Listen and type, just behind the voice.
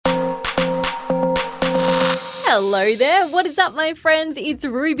Hello there, what is up my friends? It's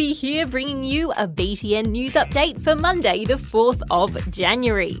Ruby here bringing you a BTN news update for Monday the 4th of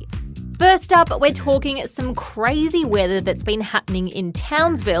January. First up, we're talking some crazy weather that's been happening in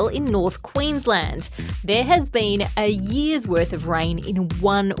Townsville in North Queensland. There has been a year's worth of rain in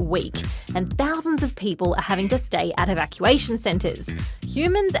 1 week, and thousands of people are having to stay at evacuation centres.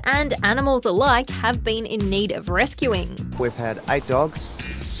 Humans and animals alike have been in need of rescuing. We've had 8 dogs,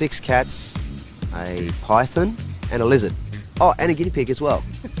 6 cats, a python and a lizard. Oh, and a guinea pig as well.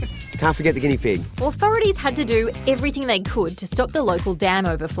 Can't forget the guinea pig. Authorities had to do everything they could to stop the local dam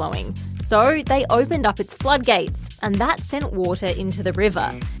overflowing. So they opened up its floodgates, and that sent water into the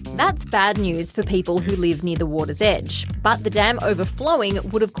river. That's bad news for people who live near the water's edge, but the dam overflowing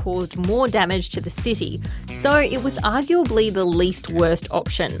would have caused more damage to the city, so it was arguably the least worst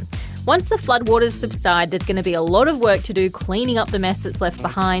option. Once the floodwaters subside, there's going to be a lot of work to do cleaning up the mess that's left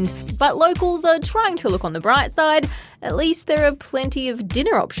behind, but locals are trying to look on the bright side. At least there are plenty of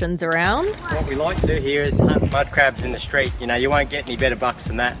dinner options around. What we like to do here is hunt mud crabs in the street. You know, you won't get any better bucks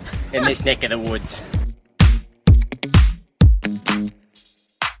than that in this neck of the woods.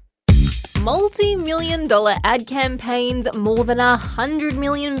 Multi-million-dollar ad campaigns, more than 100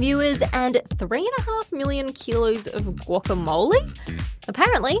 million viewers, and 3.5 million kilos of guacamole?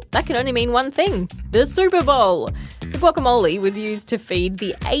 Apparently, that can only mean one thing: the Superbowl. The guacamole was used to feed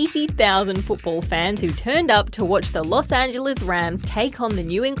the 80,000 football fans who turned up to watch the Los Angeles Rams take on the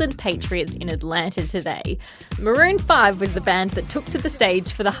New England Patriots in Atlanta today. Maroon 5 was the band that took to the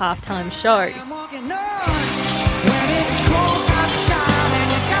stage for the halftime show.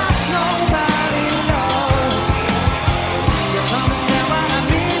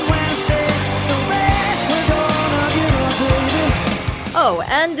 Oh,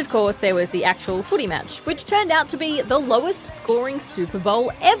 and of course there was the actual footy match, which turned out to be the lowest scoring Super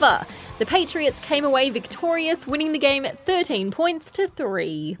Bowl ever. The Patriots came away victorious, winning the game 13 points to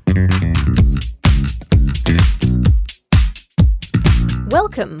 3.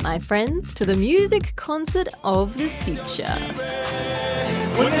 Welcome, my friends, to the music concert of the future.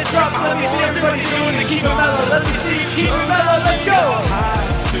 When it drops, let me see everybody doing the keep it mellow. Let me see, keep it mellow, let's go.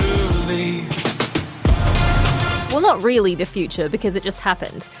 Well, not really the future, because it just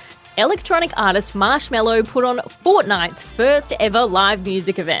happened. Electronic artist Marshmello put on Fortnite's first ever live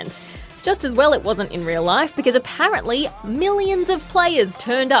music event. Just as well it wasn't in real life, because apparently millions of players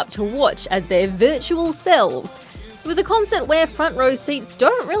turned up to watch as their virtual selves. It was a concert where front row seats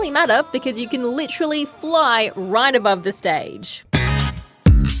don't really matter, because you can literally fly right above the stage.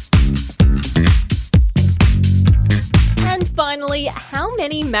 And finally, how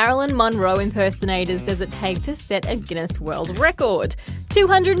many Marilyn Monroe impersonators does it take to set a Guinness World Record?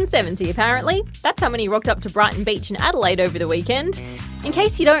 270 apparently. That's how many rocked up to Brighton Beach in Adelaide over the weekend. In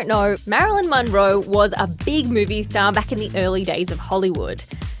case you don't know, Marilyn Monroe was a big movie star back in the early days of Hollywood.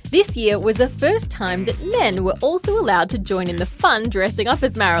 This year was the first time that men were also allowed to join in the fun dressing up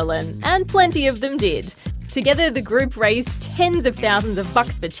as Marilyn, and plenty of them did. Together, the group raised tens of thousands of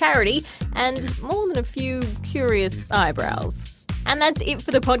bucks for charity and more than a few curious eyebrows. And that's it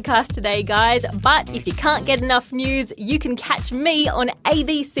for the podcast today, guys. But if you can't get enough news, you can catch me on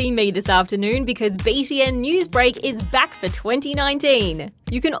ABC Me this afternoon, because BTN Newsbreak is back for 2019.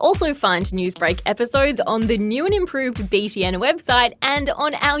 You can also find Newsbreak episodes on the new and improved BTN website and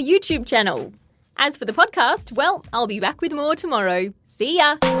on our YouTube channel. As for the podcast, well, I'll be back with more tomorrow. See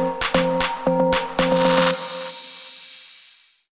ya!